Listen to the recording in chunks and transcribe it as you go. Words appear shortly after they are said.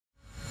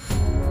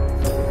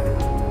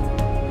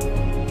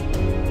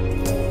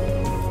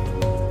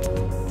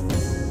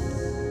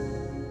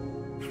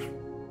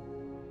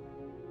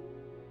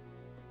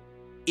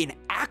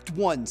Act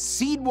 1,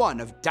 Scene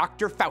 1 of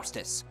Dr.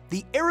 Faustus.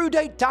 The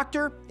erudite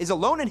doctor is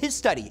alone in his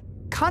study,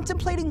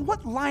 contemplating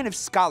what line of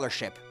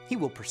scholarship he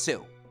will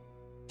pursue.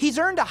 He's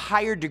earned a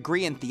higher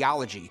degree in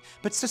theology,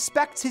 but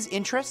suspects his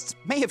interests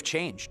may have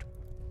changed.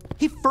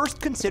 He first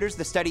considers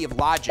the study of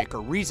logic or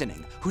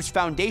reasoning, whose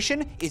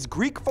foundation is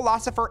Greek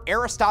philosopher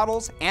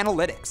Aristotle's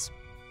analytics.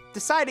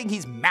 Deciding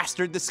he's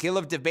mastered the skill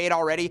of debate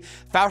already,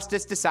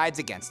 Faustus decides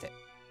against it.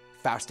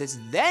 Faustus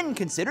then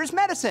considers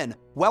medicine,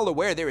 well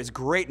aware there is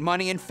great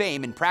money and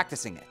fame in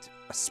practicing it,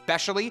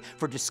 especially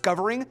for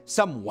discovering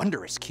some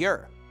wondrous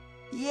cure.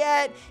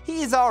 Yet,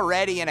 he's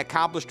already an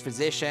accomplished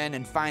physician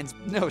and finds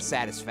no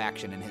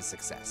satisfaction in his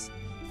success.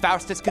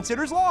 Faustus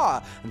considers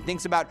law and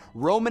thinks about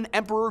Roman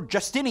Emperor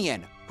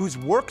Justinian, whose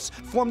works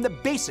form the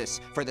basis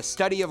for the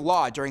study of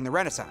law during the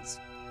Renaissance.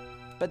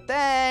 But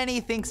then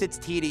he thinks it's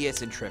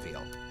tedious and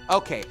trivial.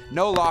 Okay,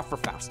 no law for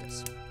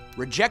Faustus.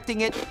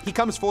 Rejecting it, he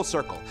comes full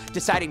circle,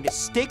 deciding to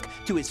stick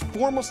to his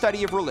formal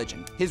study of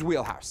religion, his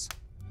wheelhouse.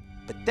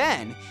 But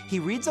then he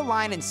reads a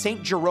line in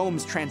St.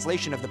 Jerome's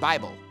translation of the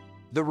Bible.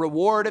 The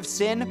reward of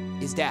sin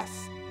is death.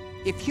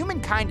 If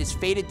humankind is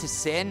fated to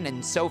sin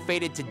and so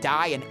fated to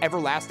die an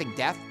everlasting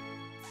death,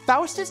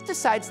 Faustus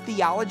decides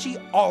theology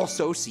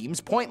also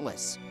seems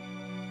pointless.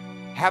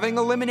 Having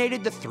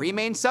eliminated the three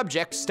main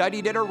subjects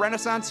studied at a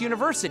Renaissance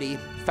university,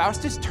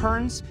 Faustus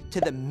turns to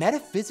the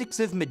metaphysics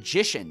of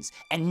magicians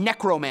and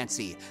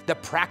necromancy, the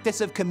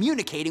practice of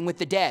communicating with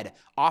the dead,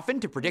 often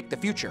to predict the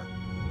future.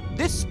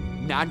 This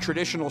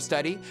non-traditional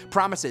study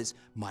promises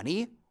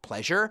money,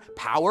 pleasure,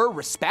 power,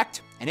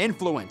 respect, and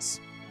influence.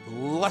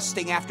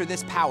 Lusting after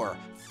this power,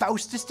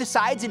 Faustus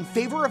decides in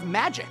favor of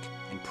magic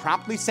and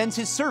promptly sends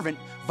his servant,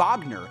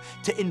 Wagner,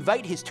 to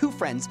invite his two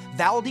friends,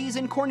 Valdez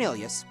and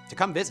Cornelius, to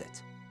come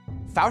visit.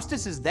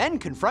 Faustus is then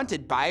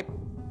confronted by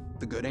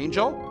the good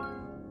angel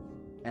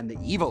and the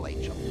evil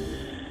angel.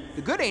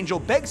 The good angel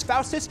begs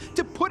Faustus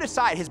to put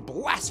aside his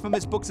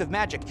blasphemous books of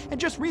magic and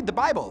just read the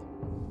Bible.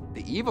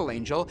 The evil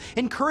angel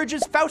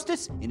encourages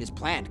Faustus in his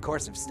planned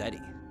course of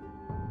study.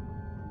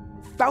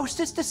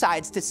 Faustus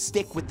decides to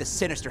stick with the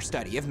sinister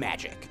study of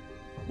magic.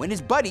 When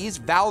his buddies,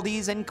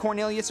 Valdez and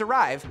Cornelius,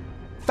 arrive,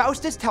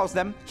 Faustus tells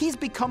them he's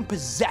become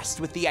possessed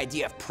with the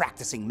idea of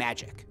practicing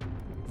magic.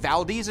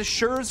 Valdez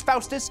assures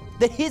Faustus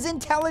that his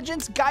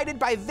intelligence, guided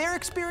by their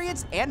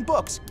experience and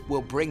books,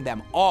 will bring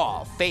them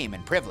all fame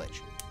and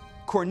privilege.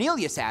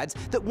 Cornelius adds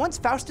that once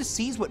Faustus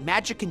sees what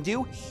magic can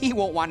do, he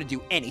won't want to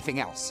do anything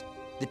else.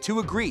 The two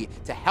agree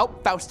to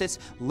help Faustus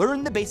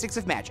learn the basics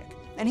of magic,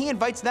 and he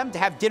invites them to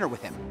have dinner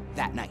with him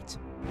that night.